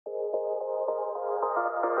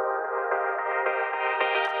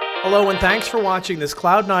Hello and thanks for watching this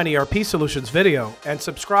Cloud9 ERP Solutions video and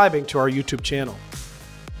subscribing to our YouTube channel.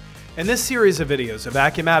 In this series of videos of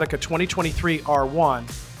Acumatica 2023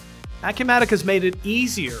 R1, Acumatica has made it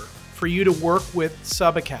easier for you to work with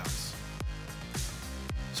subaccounts.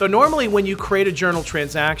 So normally when you create a journal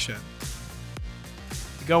transaction,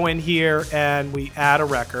 you go in here and we add a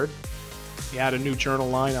record, we add a new journal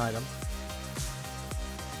line item,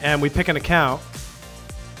 and we pick an account.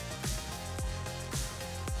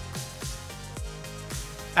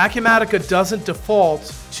 Acumatica doesn't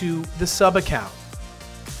default to the subaccount.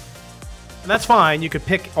 And that's fine, you could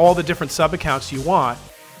pick all the different subaccounts you want.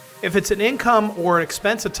 If it's an income or an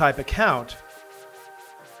expense type account,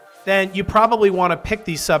 then you probably want to pick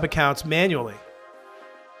these subaccounts manually.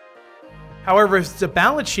 However, if it's a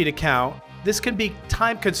balance sheet account, this can be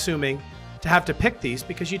time consuming to have to pick these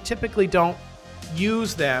because you typically don't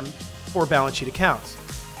use them for balance sheet accounts,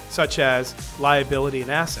 such as liability and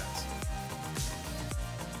assets.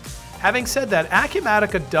 Having said that,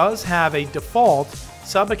 Acumatica does have a default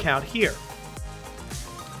subaccount here.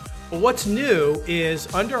 But what's new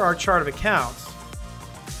is under our chart of accounts,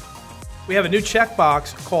 we have a new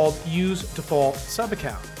checkbox called Use Default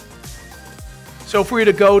Subaccount. So if we were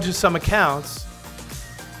to go to some accounts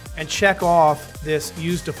and check off this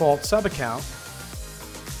Use Default Subaccount,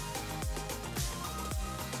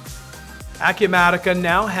 Acumatica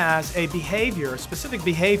now has a behavior, a specific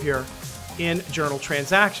behavior in journal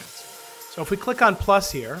transactions. So if we click on plus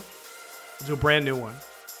here, we'll do a brand new one.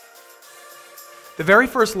 The very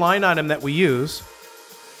first line item that we use,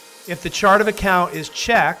 if the chart of account is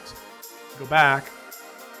checked, go back,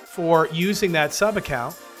 for using that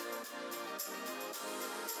subaccount,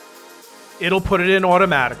 it'll put it in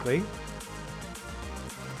automatically.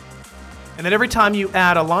 And then every time you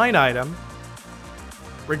add a line item,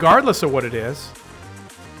 regardless of what it is,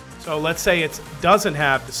 so let's say it doesn't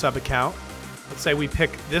have the subaccount, let's say we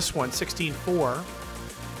pick this one, 16.4.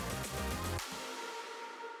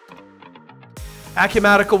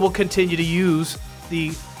 Acumatica will continue to use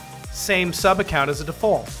the same subaccount as a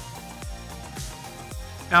default.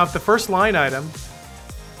 Now, if the first line item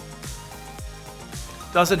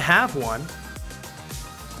doesn't have one,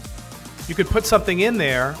 you could put something in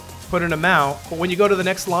there, put an amount, but when you go to the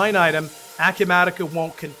next line item, Acumatica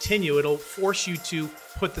won't continue. It'll force you to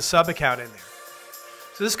put the subaccount in there.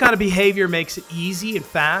 So this kind of behavior makes it easy and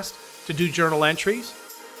fast to do journal entries,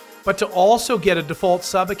 but to also get a default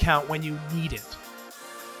subaccount when you need it.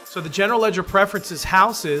 So the General Ledger Preferences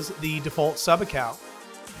houses the default subaccount.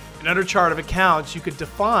 And under Chart of Accounts, you could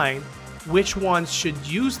define which ones should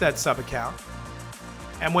use that subaccount.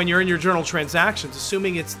 And when you're in your journal transactions,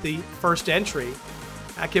 assuming it's the first entry,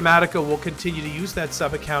 Acumatica will continue to use that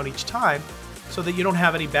subaccount each time so that you don't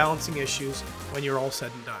have any balancing issues when you're all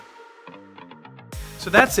said and done. So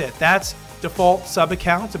that's it. That's default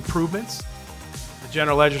subaccount improvements, the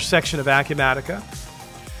General Ledger section of Acumatica.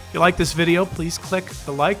 If you like this video, please click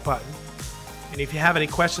the like button. And if you have any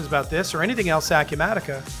questions about this or anything else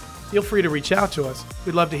Acumatica, feel free to reach out to us.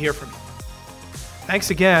 We'd love to hear from you. Thanks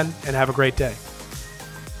again, and have a great day.